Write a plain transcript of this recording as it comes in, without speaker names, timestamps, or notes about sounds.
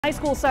High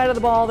school side of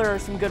the ball, there are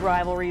some good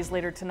rivalries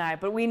later tonight,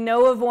 but we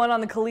know of one on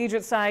the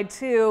collegiate side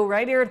too,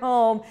 right here at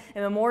home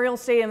in Memorial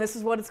Stadium. This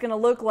is what it's going to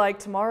look like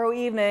tomorrow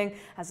evening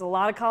as a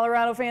lot of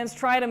Colorado fans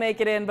try to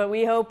make it in, but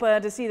we hope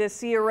to see this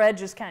Sea of Red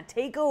just kind of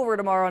take over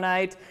tomorrow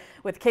night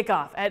with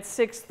kickoff at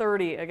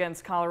 6:30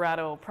 against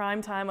Colorado.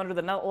 Prime time under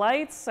the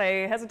lights.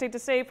 I hesitate to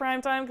say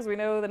prime time because we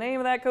know the name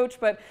of that coach,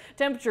 but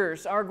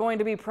temperatures are going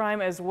to be prime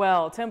as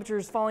well.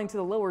 Temperatures falling to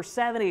the lower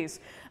 70s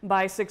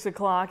by 6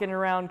 o'clock and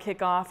around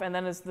kickoff, and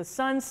then as the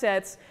sun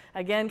sets,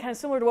 again, kind of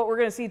similar to what we're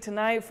going to see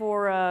tonight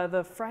for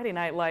the Friday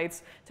night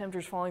lights,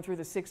 temperatures falling through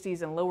the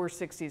 60s and lower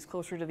 60s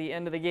closer to the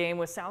end of the game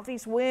with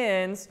southeast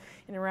winds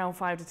in around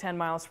 5 to 10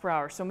 miles per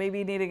hour. So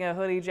maybe needing a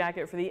hoodie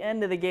jacket for the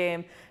end of the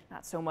game,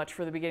 not so much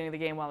for the beginning of the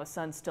game while the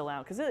sun's still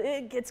out, because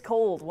it gets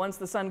cold once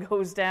the sun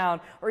goes down,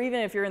 or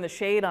even if you're in the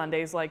shade on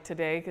days like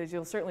today, because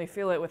you'll certainly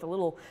feel it with a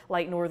little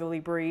light northerly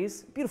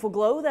breeze. Beautiful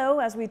glow though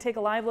as we take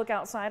a live look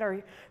outside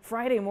our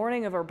Friday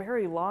morning of our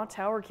Barry Law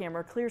Tower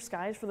camera. Clear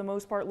skies for the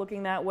most part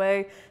looking that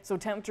way, so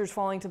temperatures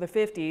falling to the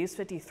 50s,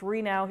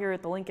 53 now here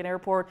at the Lincoln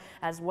Airport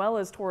as well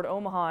as toward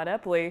Omaha at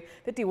Epley,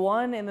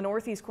 51 in the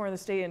northeast corner of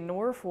the state in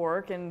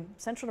Norfolk, and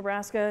central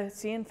Nebraska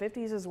seeing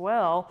 50s as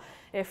well,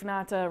 if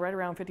not right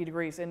around 50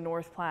 degrees in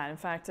North Platte. In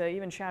fact,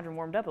 even Chadron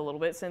warmed up a little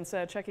bit since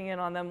checking in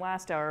on them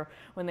last hour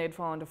when they'd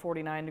fallen to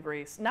 49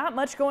 degrees. Not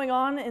much going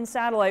on in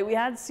Satellite. We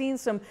had seen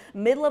some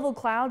mid-level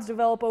clouds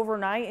develop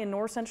overnight in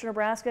north central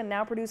Nebraska,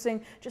 now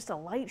producing just a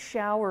light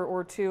shower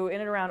or two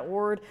in and around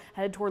Ord,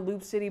 headed toward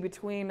Loop City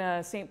between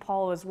St.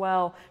 Paul as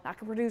well. Not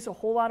going to produce a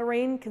whole lot of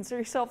rain. Consider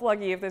yourself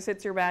lucky if this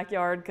hits your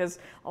backyard, because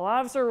a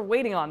lot of us are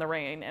waiting on the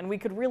rain and we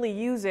could really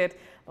use it.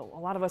 But a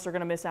lot of us are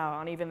going to miss out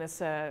on even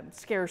this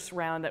scarce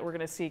round that we're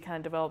going to see kind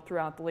of develop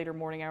throughout the later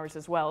morning hours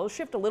as well. It'll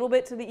shift a little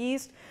bit to the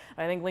east.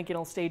 I think Lincoln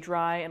will stay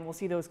dry, and we'll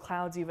see those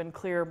clouds even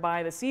clear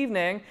by this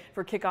evening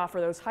for kickoff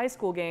for those high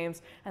school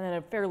games, and then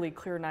a fairly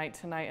clear night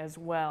tonight as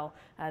well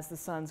as the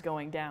sun's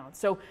going down.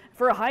 So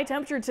for a high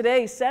temperature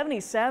today,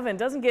 77,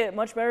 doesn't get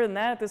much better than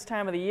that at this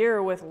time of the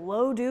year with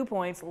low dew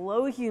points,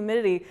 low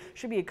humidity.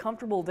 Should be a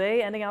comfortable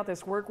day ending out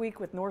this work week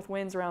with north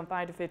winds around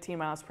 5 to 15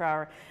 miles per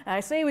hour. And I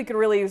say we could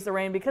really use the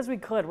rain because we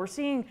could. We're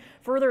seeing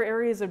further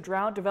areas of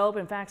drought develop.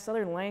 In fact,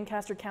 southern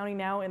Lancaster County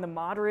now in the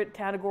moderate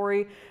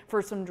category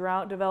for some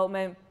drought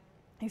development.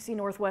 You see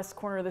northwest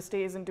corner of the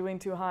state isn't doing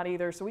too hot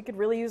either, so we could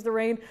really use the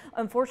rain.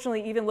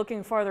 Unfortunately, even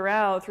looking farther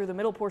out through the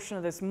middle portion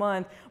of this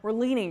month, we're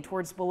leaning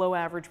towards below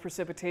average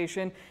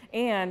precipitation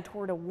and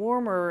toward a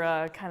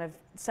warmer kind of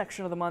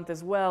section of the month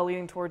as well,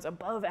 leading towards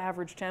above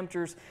average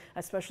temperatures,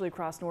 especially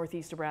across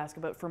northeast Nebraska,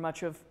 but for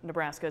much of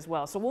Nebraska as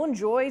well. So we'll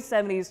enjoy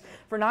 70s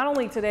for not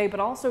only today, but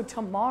also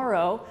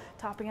tomorrow,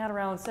 topping out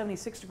around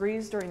 76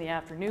 degrees during the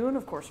afternoon.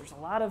 Of course, there's a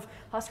lot of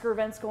Husker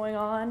events going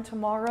on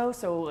tomorrow,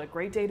 so a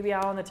great day to be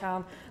out on the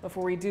town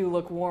before we do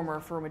look warmer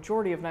for a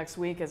majority of next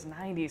week, as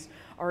 90s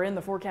are in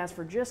the forecast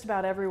for just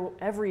about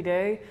every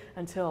day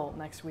until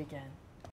next weekend.